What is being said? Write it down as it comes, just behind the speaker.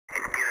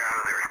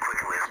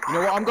You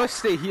know what? I'm gonna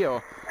stay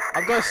here.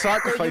 I'm gonna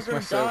sacrifice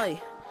myself.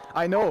 Die.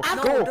 I know.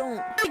 No, Go.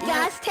 Don't. The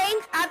gas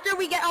tanks. After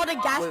we get all the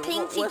gas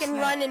tanks, he can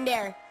run in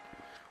there.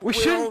 We're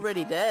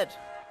already dead.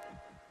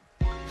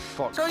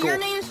 Fuck. So go. your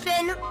name's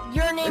Finn.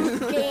 Your name's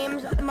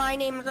James. My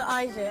name's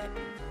Isaac.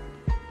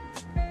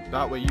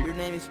 That way you. Your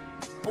name is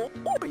Boy.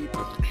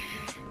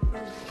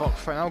 Fuck.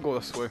 Fine. I'll go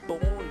this way. Boy.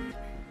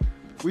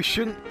 We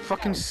shouldn't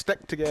fucking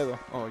stick together.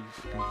 Oh, you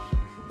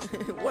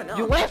fucking. What not?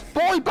 You left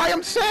Boy by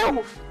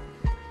himself.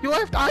 You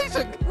left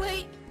Isaac.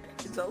 Wait.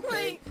 It's okay.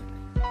 Wait.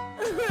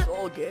 It's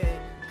all good.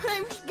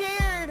 I'm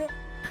scared.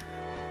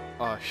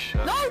 Oh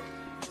shit. No.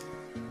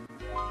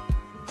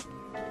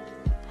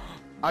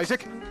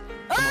 Isaac.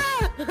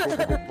 Ah! Go, go,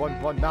 go.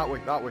 One. That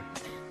way. That way.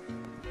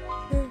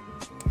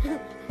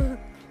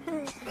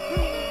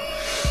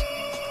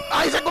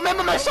 Isaac,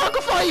 remember my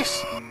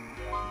sacrifice!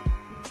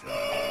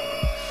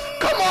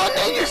 Come on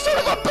then, you son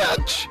of a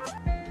bitch!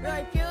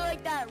 I feel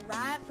like that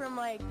rat from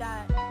like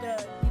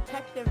the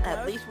detective.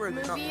 At least we're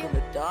movie. not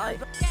gonna die.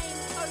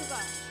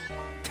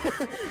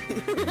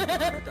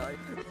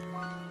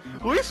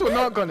 At least we're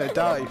not gonna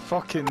die.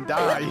 Fucking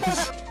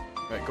dies.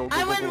 Right, go,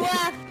 I went go.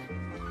 left.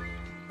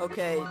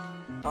 Okay.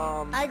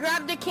 I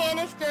grabbed the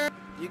canister.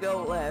 You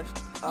go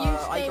left. You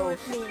stay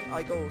with me.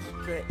 I go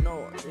straight.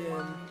 No.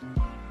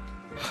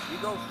 You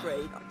go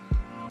straight.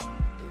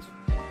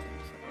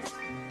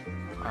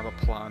 I have a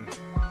plan.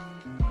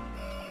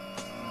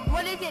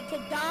 What is it, to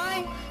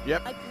die?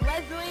 Yep. Like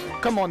Leslie?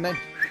 Come on then.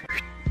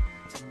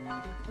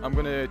 I'm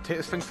gonna take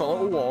this thing for a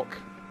little walk.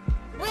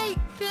 Wait,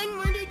 Finn,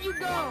 where did you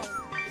go?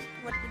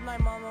 What did my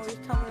mom always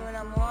tell me when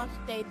I'm lost?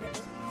 Stay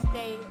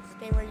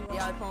where you are.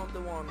 Yeah, I found the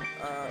one.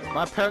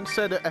 My parents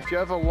said that if you're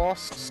ever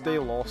lost, stay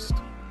lost.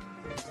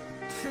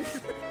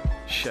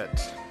 Shit.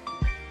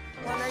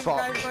 When are you Fuck.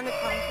 guys gonna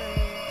come for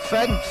me?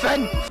 Finn!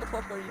 What the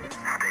fuck are you?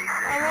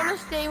 I wanna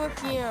stay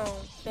with you,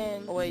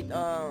 Finn. Oh wait,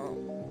 no,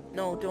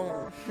 don't.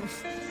 Oh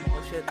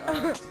shit.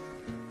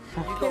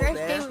 You go Can I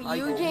there, stay with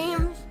you, go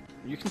James?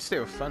 You can stay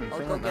with Finn. I'll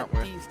Finn go went that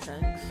get way. these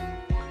tanks.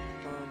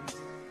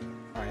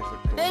 Isaac,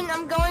 Finn,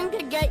 I'm going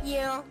to get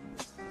you.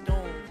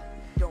 Don't.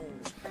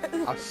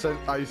 I sent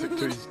Isaac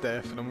to his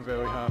death and I'm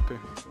very happy.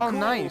 Oh, Cool.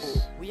 nice!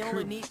 We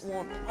only need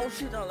one. Oh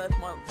shit, I left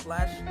my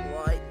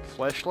flashlight.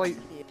 Flashlight?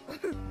 Yeah.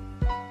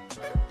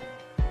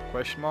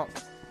 Question mark?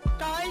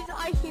 Guys,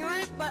 I hear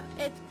it, but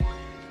it's...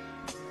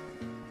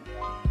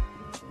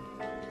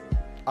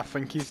 I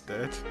think he's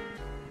dead.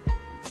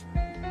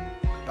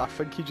 I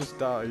think he just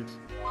died.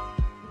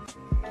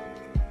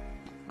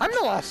 I'm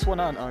the last one,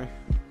 aren't I?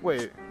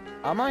 Wait,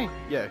 am I?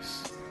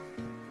 Yes.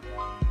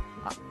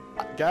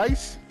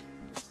 Guys?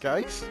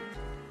 Guys?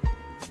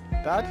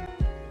 Dad?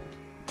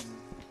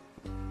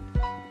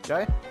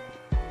 Okay?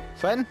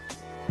 Finn?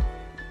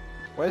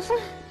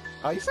 Wesley?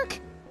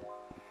 Isaac?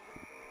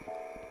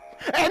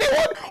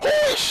 Anyone?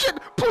 Holy shit!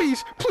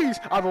 Please, please!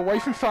 I have a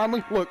wife and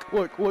family. Look.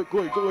 You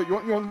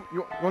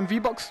want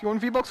V-Bucks? You want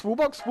V-Bucks?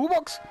 Full-Bucks?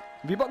 Full-Bucks?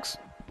 V-Bucks?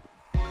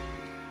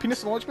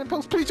 Penis enlargement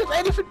pills? Please, just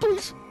anything,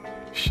 please!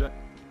 Shit.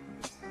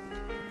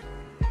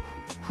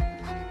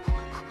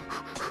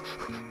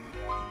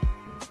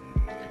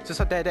 Is this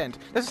a dead end?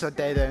 This is a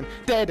dead end.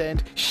 Dead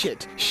end.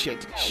 Shit.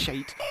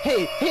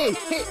 Hey!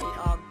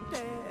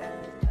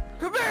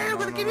 Come here, I'm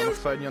gonna give you...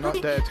 Finn, you're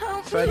not dead.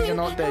 Finn, you're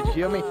not dead. You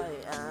hear me? I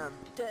am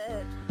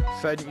dead.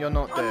 Finn, you're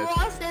not I'm dead.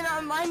 lost and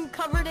I'm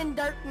covered in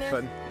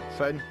darkness.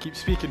 Finn, keep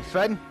speaking.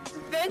 Finn!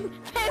 Finn!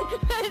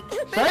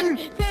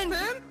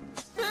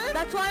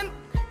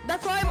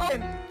 That's why I'm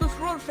open. Just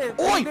run, Finn.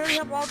 Oi!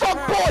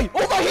 Fuck boy!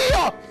 Over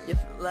here!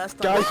 Last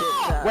time Guys, I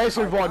did that,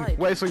 Wesley I won. died.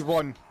 Wesley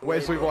won.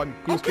 Wesley won.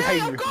 He was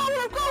behind I'm you. going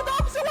the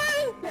opposite way!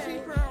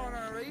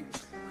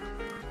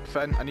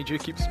 Finn, I need you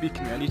to keep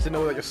speaking. I need to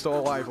know that you're still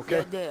alive,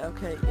 okay? Yeah,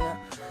 okay, yeah.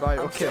 Right,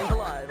 I'm okay. still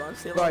alive, I'm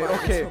still Right,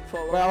 alive. okay. So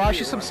follow Well, I'll ask me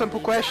you some around. simple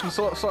questions.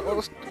 So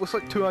let's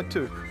like 2 on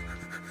 2.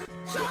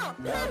 Shut up,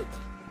 Finn!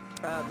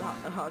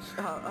 How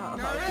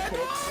it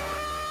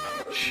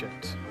takes.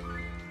 Shit.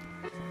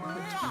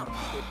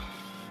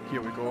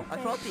 Here we go. I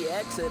thought the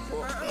exit,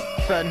 but...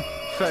 Finn.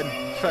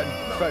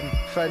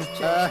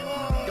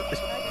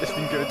 It's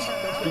been good.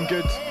 It's been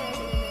good.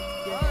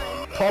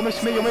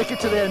 Promise me you'll make it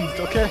to the end,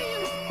 okay?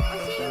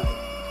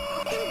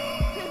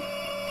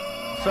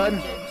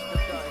 Finn.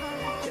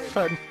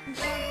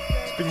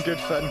 It's been good,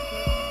 Finn.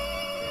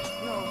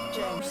 No,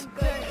 James.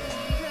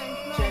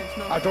 James,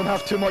 no. I don't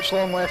have too much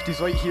long left, he's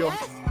right here.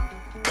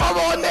 Come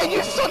on then,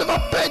 you son of a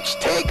bitch,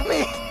 take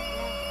me!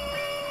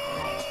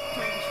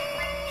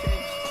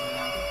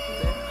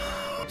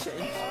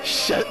 James.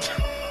 Shit!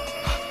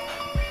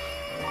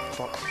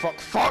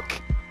 Fuck!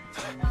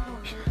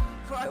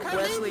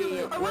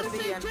 Wesley,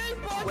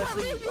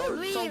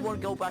 someone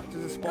go back to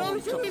the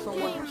spawn.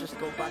 Someone just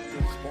go back to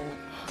the spawn.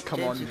 Come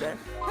James, on. you there?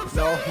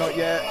 No, not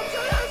yet.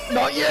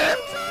 Not yet!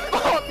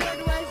 Fuck!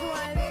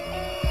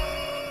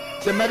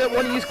 The minute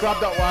one of you grab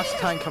that last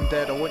tank, I'm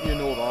dead. I want you to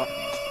know that.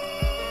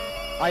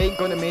 I ain't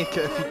gonna make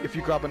it if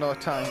you grab another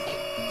tank.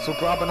 So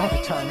grab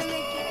another tank.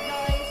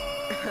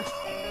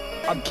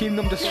 I'm keeping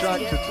them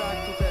distracted. Get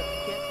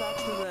back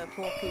to the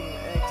fucking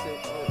exit.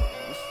 Oh,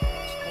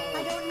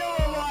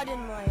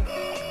 in life. But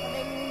I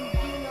mean, do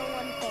you know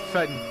one thing?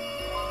 Finn,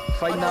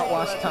 find that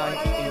last tank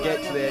and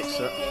get to the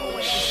exit.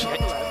 Shit!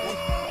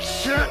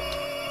 Shit!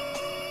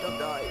 Don't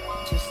die.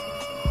 Just...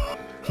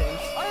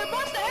 James. I'm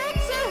about the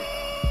exit!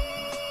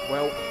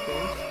 Well,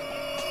 James?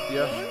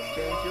 yeah.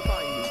 James, you're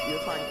fine. You're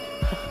fine.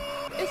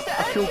 It's the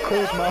I feel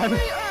cold, man.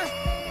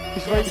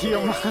 He's right here,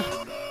 man.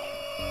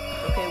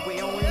 Okay,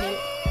 we only need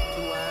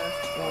the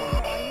last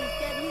one. He's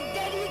dead, he's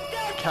dead, he's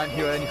dead! I can't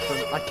hear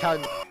anything. I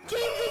can't.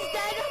 James is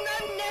dead and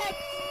I'm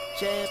next!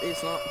 James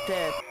is not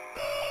dead.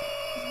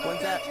 When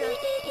that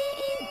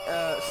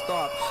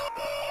stops,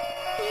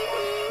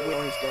 we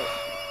know he's dead.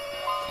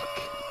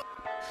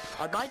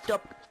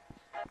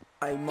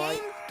 I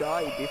might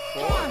die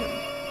before him.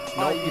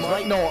 No, he's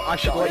right. No, I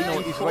should let you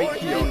know he's right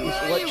here.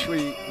 He's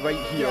literally right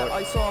here. Yeah,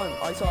 I saw him.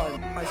 I saw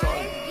him. I saw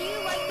him. Do you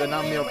like Then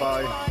I'm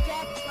nearby. Like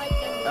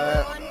the new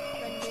one?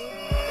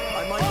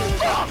 I might be.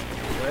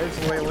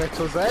 Wesley, let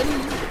us in.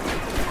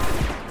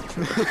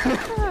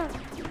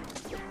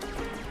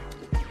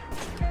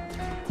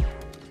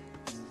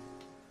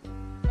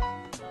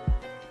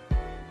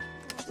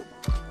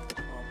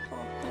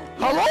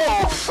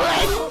 Hello,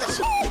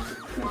 friends!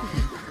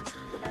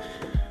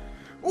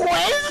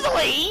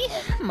 Wesley!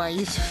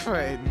 My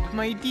friend,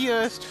 my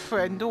dearest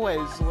friend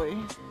Wesley.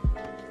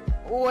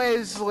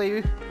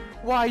 Wesley,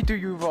 why do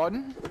you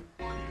run?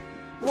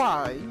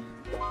 Why?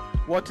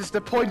 What is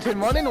the point in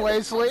running,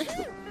 Wesley?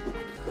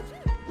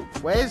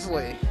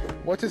 Wesley,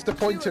 what is the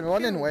point in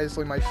running,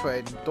 Wesley, my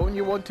friend? Don't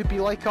you want to be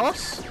like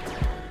us?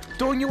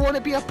 Don't you want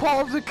to be a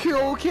part of the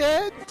cool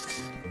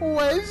kids?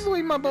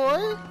 Wesley, my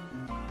boy?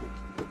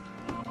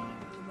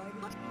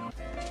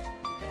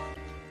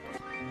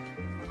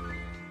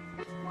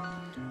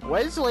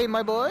 Wesley,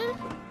 my boy?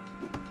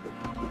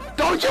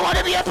 Don't you want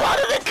to be a part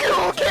of the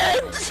cool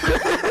kids?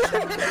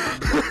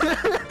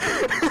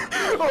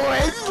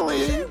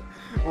 Wesley!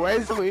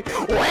 Wesley!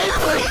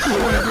 Wesley! You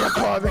want to be a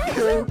part of the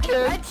cool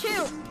kids?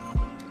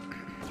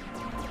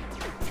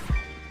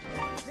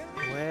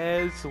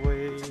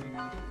 Wesley!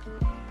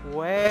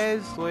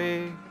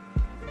 Wesley!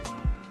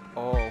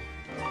 Oh.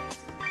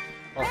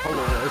 Oh,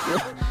 hello,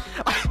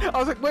 Wesley. I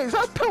was like, wait, is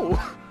that a pill?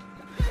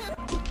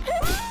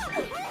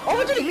 Oh,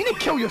 I didn't mean to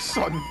kill your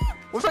son!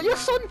 Was that your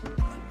son?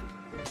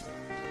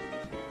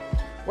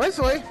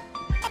 Wesley?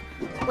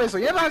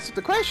 Wesley, you never answered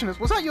the question.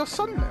 Was that your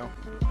son now?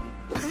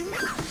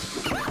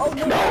 Oh,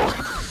 no!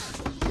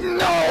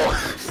 No!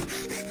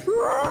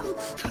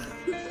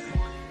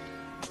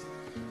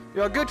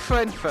 You're a good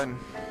friend, Finn.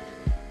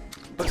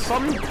 But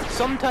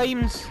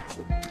sometimes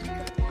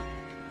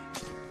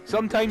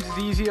it's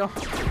easier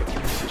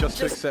just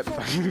to accept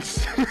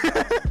things.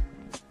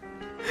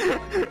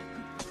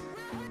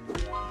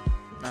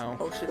 No.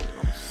 Oh shit,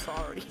 I'm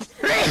sorry.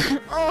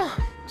 Oh,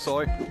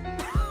 sorry.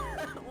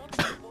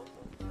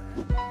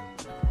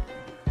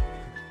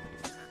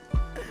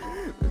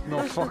 No,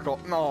 fuck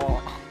off.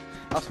 No.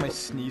 That's my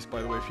sneeze,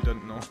 by the way, if you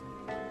didn't know.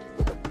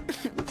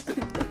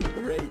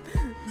 Great.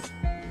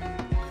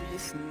 You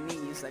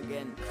sneeze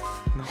again.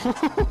 No.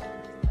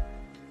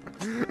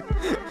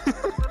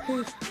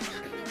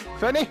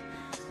 Finny!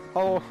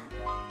 Oh.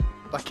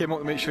 I came out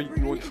to make sure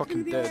you weren't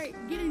fucking dead. Right.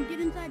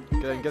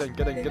 Get inside.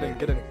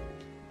 Get in.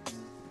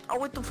 Oh,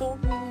 what the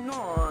fuck?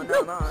 No.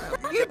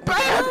 You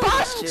better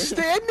bastard!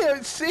 Stay in there,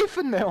 it's safe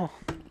in there!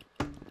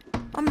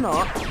 I'm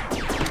not.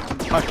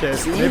 Okay,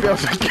 maybe that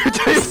was a good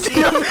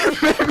idea.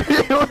 Maybe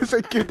it was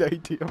a good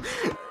idea.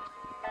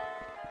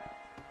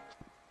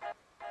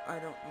 I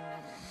don't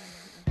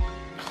know.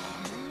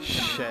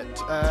 Shit.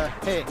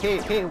 Hey!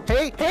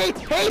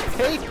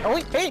 Oh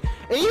wait, hey,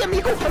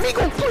 amigo,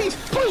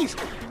 please!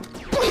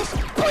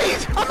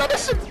 I'm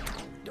innocent!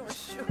 Don't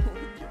shoot your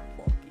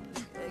fucking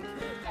egg.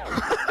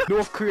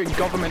 North Korean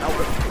government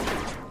outlet.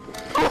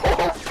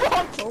 Oh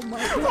fuck! Oh my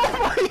god. Oh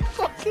my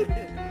fucking!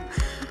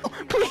 Oh,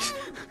 please!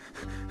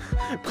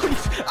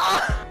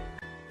 Ah!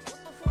 What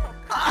the fuck?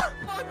 Ah!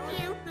 Fuck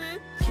you,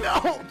 bitch! No!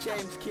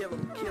 James, kill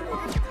him.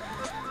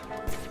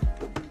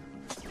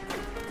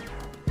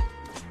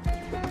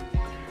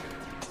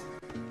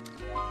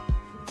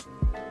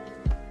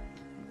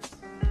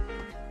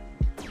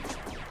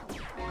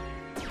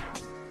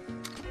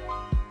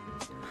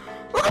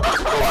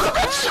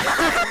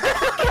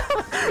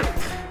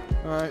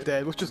 Alright,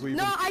 Dad, let's just leave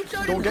No, him. I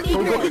showed Don't him.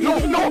 go!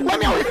 No! Let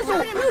me out of here! No!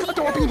 I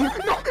don't want to be in here!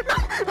 No!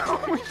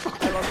 Oh my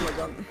fuck! I lost my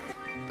gun.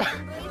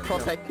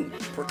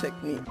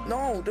 Protect me.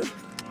 No, dude.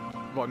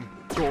 Run.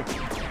 Go.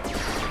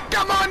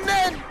 Come on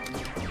then!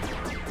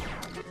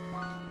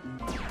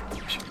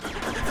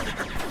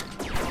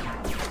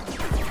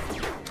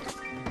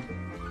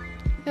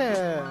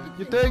 Yeah,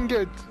 you're doing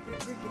good.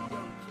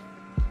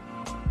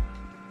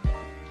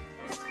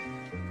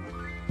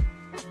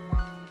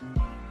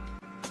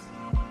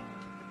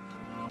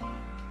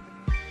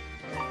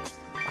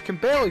 I can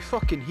barely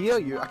fucking hear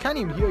you. I can't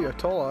even hear you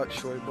at all,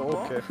 actually, but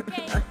okay.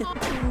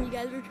 You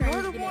guys were trying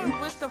You're to the get one in.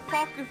 with the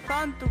fucking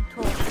phantom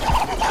toy. No!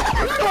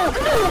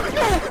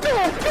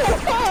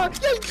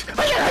 Yikes!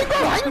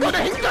 Hang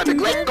on, the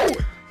gringo!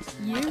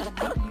 You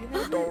had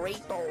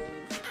Doritos.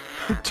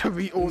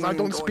 Doritos, I don't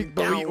Going speak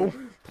down. burrito.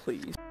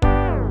 Please.